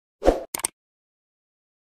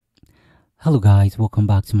Hello guys, welcome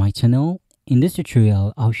back to my channel. In this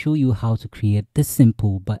tutorial, I'll show you how to create this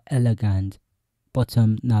simple but elegant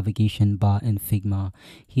bottom navigation bar in Figma.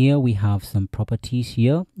 Here we have some properties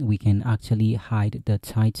here. We can actually hide the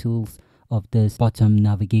titles of this bottom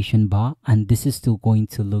navigation bar, and this is still going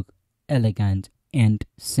to look elegant and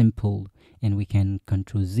simple. And we can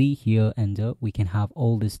Ctrl Z here, and we can have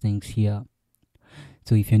all these things here.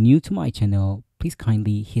 So if you're new to my channel, please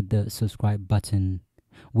kindly hit the subscribe button.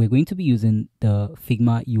 We're going to be using the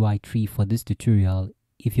Figma UI 3 for this tutorial.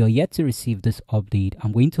 If you're yet to receive this update,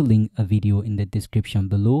 I'm going to link a video in the description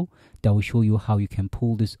below that will show you how you can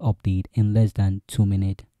pull this update in less than 2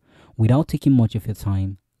 minutes. Without taking much of your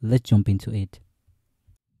time, let's jump into it.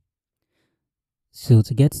 So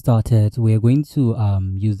to get started, we're going to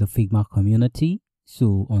use the Figma community.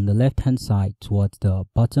 So on the left hand side towards the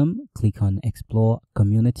bottom, click on Explore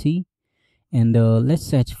Community. And let's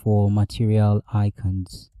search for material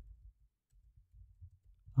icons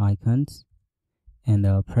and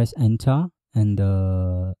press enter, and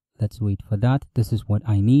let's wait for that. This is what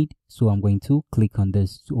I need, so I'm going to click on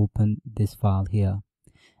this to open this file here.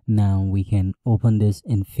 Now we can open this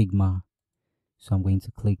in Figma, so I'm going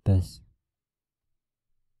to click this.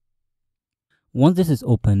 Once this is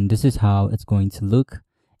open, this is how it's going to look.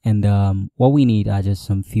 And what we need are just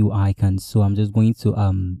some few icons, so I'm just going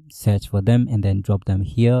to search for them and then drop them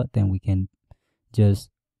here. Then we can just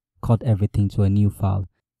cut everything to a new file.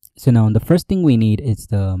 So now the first thing we need is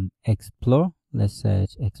the Explore. Let's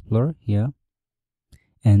search Explore here,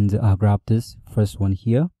 and I'll grab this first one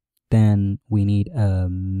here. Then we need a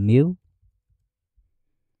mail.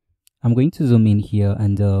 I'm going to zoom in here,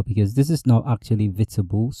 and because this is not actually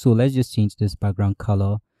visible, so let's just change this background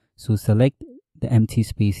color. So select the empty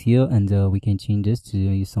space here, and we can change this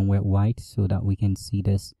to somewhere white so that we can see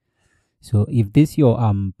this. So if this your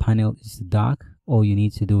panel is dark, all you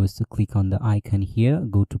need to do is to click on the icon here,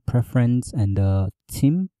 go to preference, and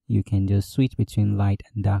theme. You can just switch between light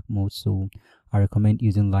and dark mode. So I recommend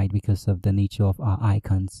using light because of the nature of our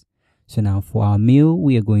icons. So now for our mail,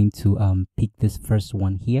 we are going to pick this first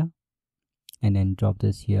one here and then drop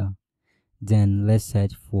this here. Then let's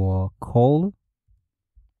search for call.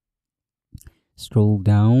 Scroll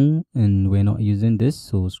down, and we're not using this,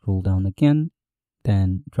 so scroll down again,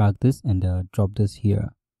 then drag this and drop this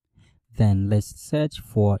here. Then let's search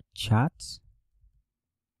for chat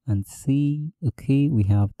and see. Okay, we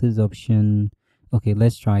have this option. Okay,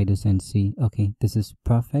 let's try this and see. Okay, this is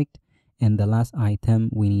perfect. And the last item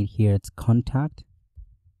we need here, it's contact.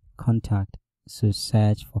 So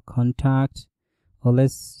search for contact, or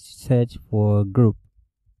let's search for group.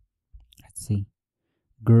 Let's see,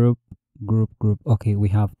 group. Okay, we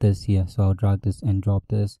have this here, so I'll drag this and drop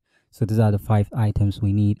this. So these are the 5 items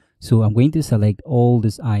we need. So I'm going to select all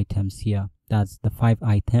these items here. That's the 5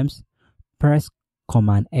 items. Press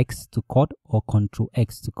Command X to cut or Control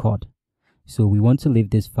X to cut. So we want to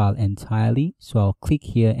leave this file entirely, so I'll click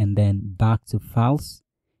here and then back to files,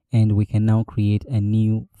 and we can now create a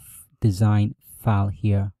new design file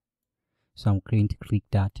here. So I'm going to click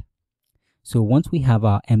that. So once we have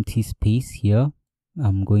our empty space here,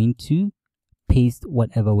 I'm going to paste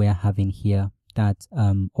whatever we're having here. That's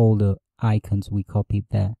all the icons we copied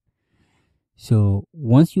there. So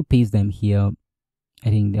once you paste them here, I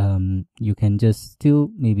think you can just still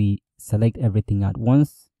maybe select everything at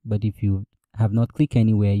once, but if you have not clicked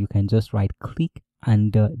anywhere, you can just right click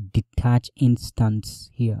and detach instance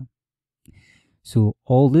here. So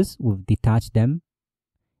all this, we've detached them.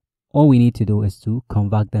 All we need to do is to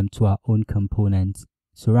convert them to our own components.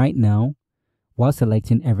 So right now, while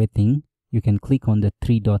selecting everything, you can click on the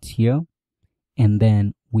 3 dots here, and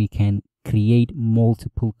then we can create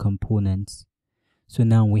multiple components. So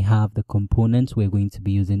now we have the components we're going to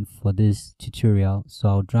be using for this tutorial. So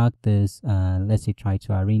I'll drag this, let's say try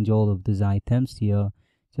to arrange all of these items here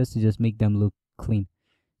just to make them look clean.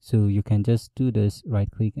 So you can just do this, right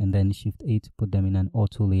click and then Shift A to put them in an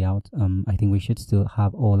auto layout. I think we should still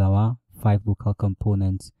have all our 5 local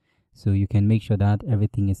components. So you can make sure that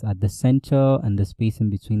everything is at the center and the space in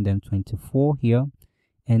between them 24 here,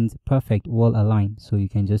 and perfect, well aligned. So you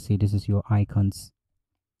can just say this is your icons.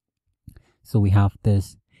 So we have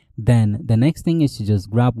this. Then the next thing is to just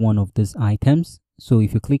grab one of these items. So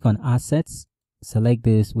if you click on assets, select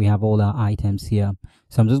this, we have all our items here.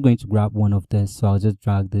 So I'm just going to grab one of this. So I'll just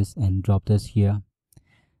drag this and drop this here.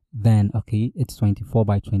 Then okay, it's 24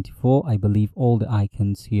 by 24. I believe all the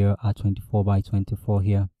icons here are 24 by 24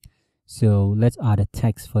 here. So let's add a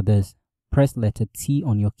text for this. Press letter T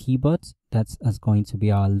on your keyboard. That's going to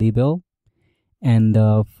be our label. And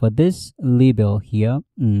for this label here,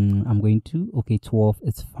 I'm going to, okay, 12,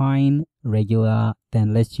 it's fine, regular.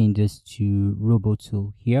 Then let's change this to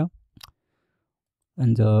Robotool here.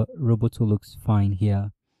 And the Robotool looks fine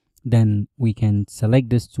here. Then we can select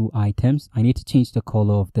these two items. I need to change the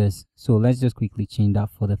color of this. So let's just quickly change that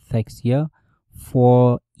for the text here.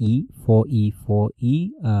 4E, 4E,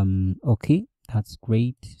 4E. Okay, that's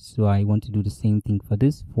great. So I want to do the same thing for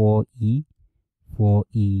this. 4E,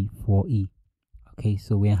 4E, 4E. Okay,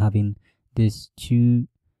 so we're having these two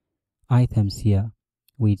items here,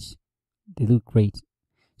 which they look great.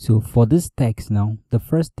 So for this text now, the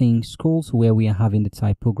first thing, scroll to where we are having the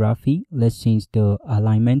typography. Let's change the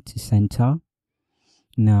alignment to center.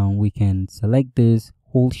 Now we can select this,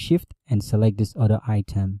 hold shift and select this other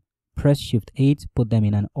item. Press shift 8, put them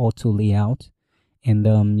in an auto layout.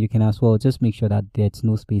 And you can as well just make sure that there's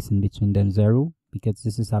no space in between them, 0, because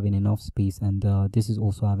this is having enough space, and this is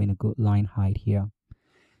also having a good line height here.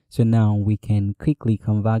 So now we can quickly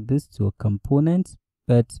convert this to a component.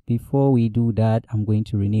 But before we do that, I'm going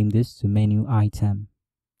to rename this to menu item.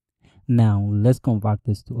 Now let's convert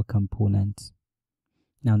this to a component.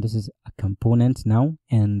 Now this is a component now,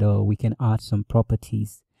 and we can add some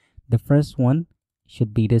properties. The first one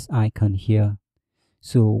should be this icon here.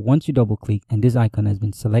 So once you double click and this icon has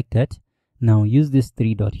been selected, now use this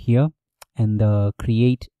 3 dot here and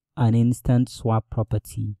create an instant swap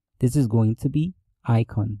property. This is going to be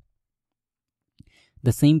icon.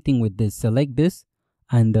 The same thing with this. Select this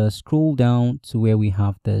and scroll down to where we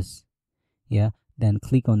have this. Yeah, then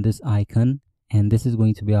click on this icon, and this is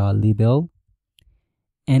going to be our label.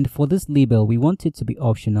 And for this label, we want it to be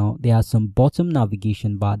optional. There are some bottom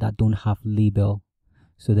navigation bar that don't have label.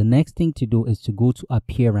 So the next thing to do is to go to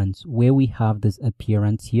appearance. Where we have this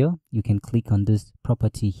appearance here, you can click on this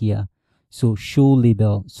property here. So show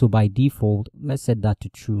label. So by default, let's set that to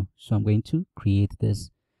true. So I'm going to create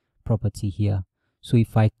this property here. So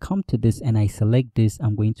if I come to this and I select this,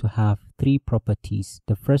 I'm going to have 3 properties.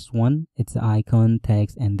 The first one, it's the icon,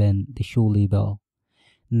 text, and then the show label.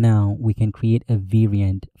 Now we can create a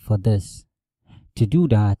variant for this. To do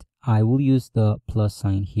that, I will use the plus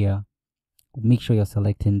sign here. Make sure you're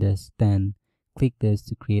selecting this, then click this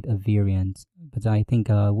to create a variant. But I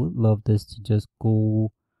think I would love this to just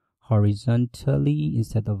go horizontally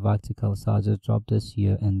instead of vertical. So I'll just drop this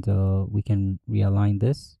here, and we can realign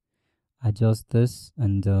this. Adjust this,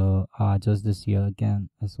 and adjust this here again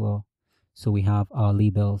as well. So we have our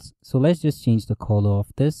labels. So let's just change the color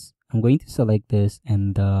of this. I'm going to select this,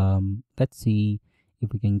 and let's see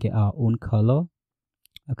if we can get our own color.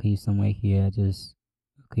 Okay, somewhere here, just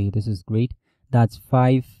okay, this is great. That's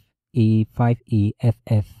 5A,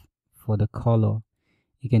 5AFF for the color.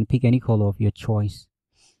 You can pick any color of your choice.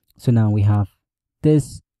 So now we have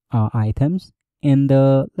this items, and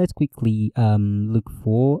let's quickly look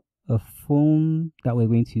for a phone that we're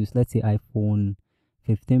going to use. Let's say iPhone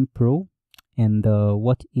 15 Pro, and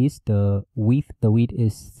what is the width? The width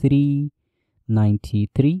is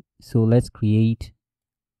 393. So let's create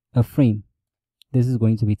a frame. This is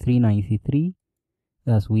going to be 393.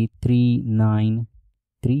 That's width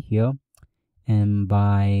 393 here, and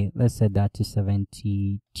by, let's set that to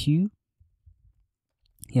 72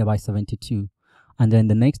 here, by 72. And then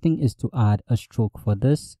the next thing is to add a stroke. For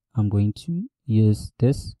this, I'm going to use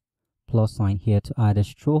this plus sign here to add a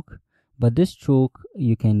stroke. But this stroke,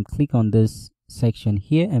 you can click on this section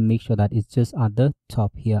here and make sure that it's just at the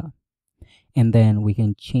top here. And then we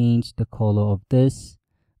can change the color of this.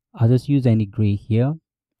 I'll just use any gray here,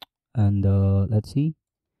 and let's see.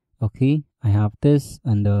 Okay, I have this,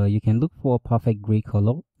 and you can look for a perfect gray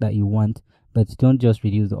color that you want, but don't just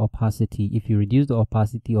reduce the opacity. If you reduce the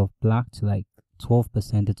opacity of black to like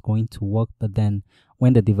 12%, it's going to work, but then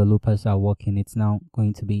when the developers are working, it's now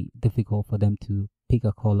going to be difficult for them to pick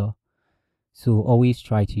a color. So always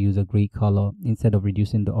try to use a gray color instead of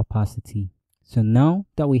reducing the opacity. So now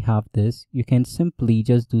that we have this, you can simply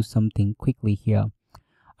just do something quickly here.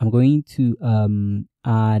 I'm going to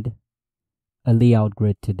add a layout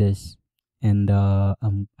grid to this, and I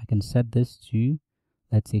can set this to,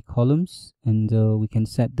 let's say, columns, and we can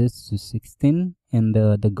set this to 16, and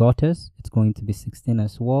the gutters, it's going to be 16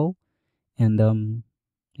 as well. And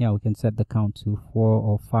yeah, we can set the count to 4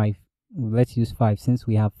 or 5. Let's use 5 since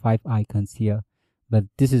we have 5 icons here, but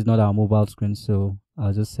this is not our mobile screen, so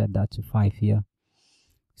I'll just set that to 5 here.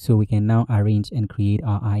 So we can now arrange and create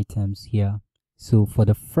our items here. So for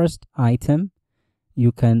the first item,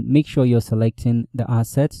 you can make sure you're selecting the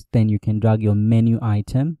assets, then you can drag your menu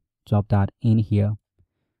item, drop that in here.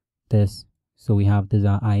 This, so we have this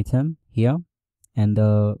item here, and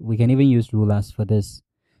we can even use rulers for this.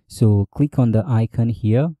 So click on the icon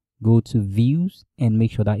here, go to views and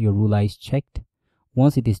make sure that your ruler is checked.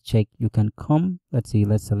 Once it is checked, you can come, let's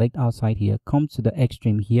select outside here, come to the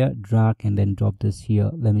extreme here, drag and then drop this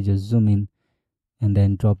here. Let me just zoom in and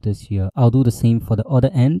then drop this here. I'll do the same for the other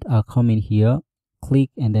end. I'll come in here, click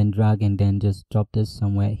and then drag and then just drop this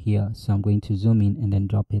somewhere here. So I'm going to zoom in and then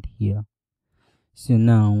drop it here. So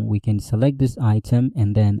now we can select this item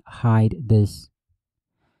and then hide this.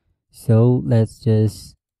 So let's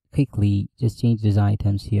just quickly just change these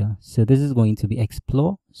items here. So this is going to be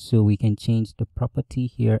explore, so we can change the property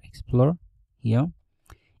here, explore here.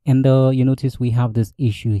 And you notice we have this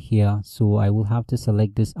issue here, so I will have to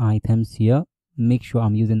select these items here, make sure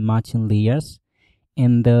I'm using matching layers,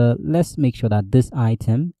 and let's make sure that this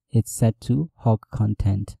item is set to hug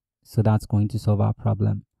content. So that's going to solve our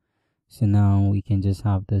problem. So now we can just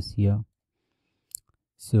have this here.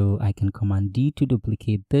 So I can command D to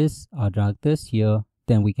duplicate this or drag this here.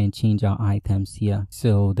 Then we can change our items here.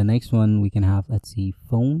 So the next one we can have, let's see,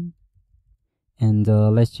 phone. And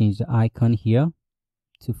let's change the icon here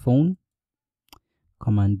to phone.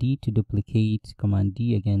 Command D to duplicate, command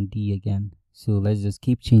D again. So let's just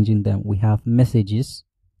keep changing them. We have messages,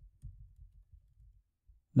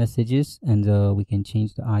 and we can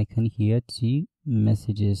change the icon here to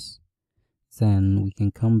messages. Then we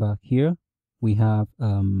can come back here. We have,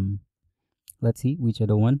 let's see, which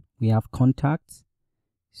other one? We have contacts.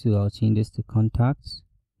 So I'll change this to contacts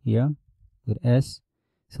here with S.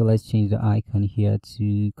 So let's change the icon here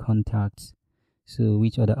to contacts. So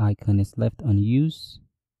which other icon is left unused?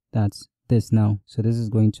 That's this now. So this is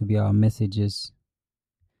going to be our messages.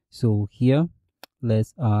 So here,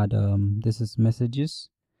 let's add, this is messages.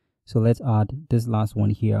 So let's add this last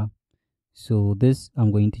one here. So this, I'm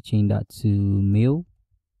going to change that to mail.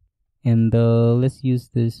 And let's use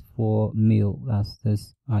this for mail. That's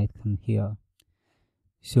this item here.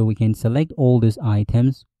 So we can select all these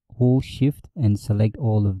items, hold shift and select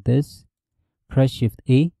all of this. Press shift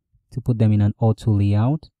A to put them in an auto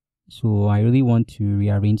layout. So I really want to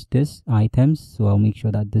rearrange this items. So I'll make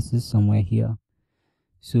sure that this is somewhere here.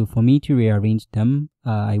 So for me to rearrange them,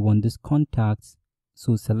 I want this contacts.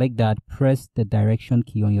 So select that, press the direction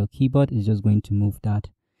key on your keyboard. It's just going to move that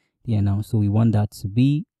there now. So we want that to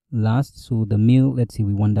be last. So the mail, let's see,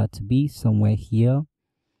 we want that to be somewhere here.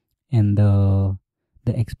 And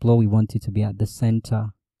the explore, we want it to be at the center.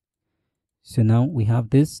 So now we have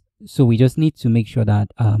this. So we just need to make sure that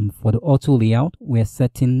for the auto layout, we're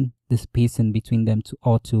setting the spacing between them to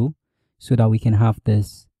auto so that we can have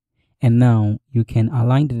this. And now you can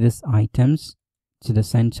align these items to the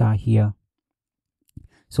center here.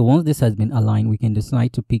 So once this has been aligned, we can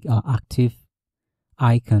decide to pick our active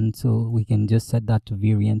icon. So we can just set that to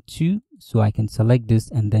variant 2. So I can select this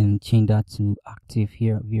and then change that to active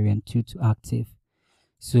here, variant 2 to active.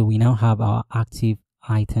 So we now have our active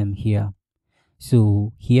item here.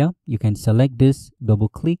 So here you can select this, double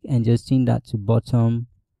click and just change that to bottom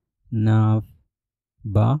nav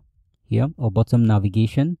bar here, or bottom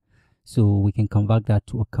navigation. So we can convert that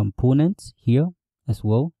to a component here as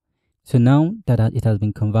well. So now that it has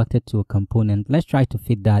been converted to a component, let's try to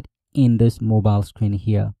fit that in this mobile screen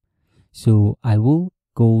here. So I will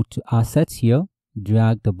go to assets here,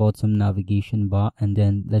 drag the bottom navigation bar, and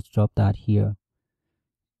then let's drop that here.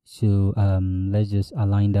 So let's just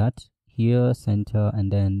align that here, center,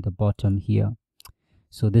 and then the bottom here.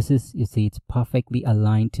 So this is, you see, it's perfectly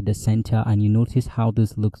aligned to the center, and you notice how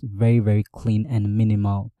this looks very, very clean and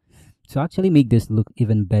minimal. To actually make this look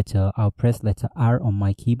even better, I'll press letter R on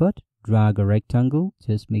my keyboard, drag a rectangle,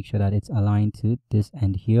 just make sure that it's aligned to this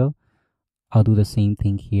end here. I'll do the same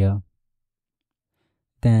thing here.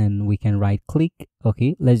 Then we can right click.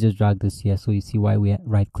 Okay, let's just drag this here so you see why we're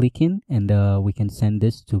right clicking, and we can send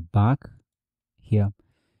this to back here.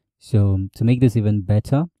 So to make this even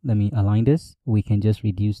better, let me align this. We can just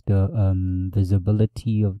reduce the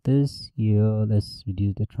visibility of this here. Let's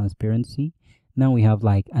reduce the transparency. Now we have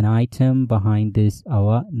like an item behind this,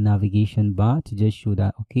 our navigation bar, to just show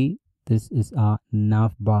that, okay, this is our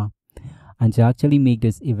nav bar. And to actually make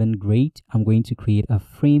this even great, I'm going to create a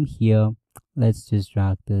frame here. Let's just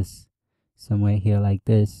drag this somewhere here like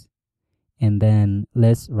this. And then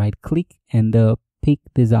let's right click and pick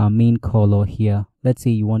this our main color here. Let's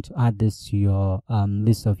say you want to add this to your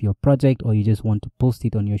list of your project, or you just want to post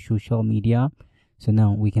it on your social media. So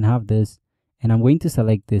now we can have this, and I'm going to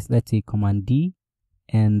select this. Let's say Command D,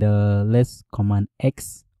 and let's Command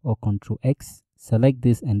X or Control X. Select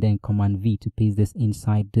this and then Command V to paste this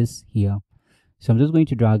inside this here. So I'm just going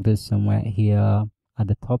to drag this somewhere here at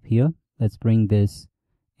the top here. Let's bring this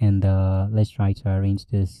and let's try to arrange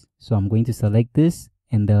this. So I'm going to select this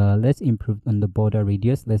and let's improve on the border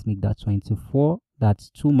radius. Let's make that 24. that's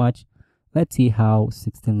too much. Let's see how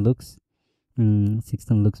 16 looks.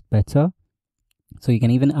 16 looks better. So you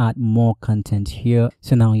can even add more content here.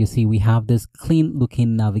 So now you see we have this clean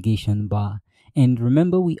looking navigation bar. And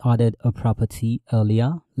remember we added a property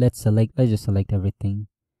earlier. Let's just select everything.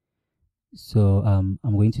 So I'm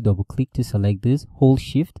going to double click to select this, hold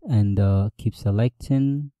shift and keep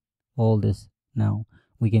selecting all this. Now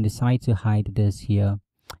we can decide to hide this here,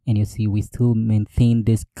 and you see we still maintain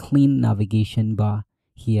this clean navigation bar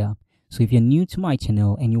here. So if you're new to my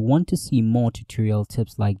channel and you want to see more tutorial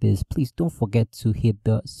tips like this, please don't forget to hit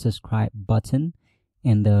the subscribe button,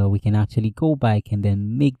 and we can actually go back and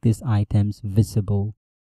then make these items visible.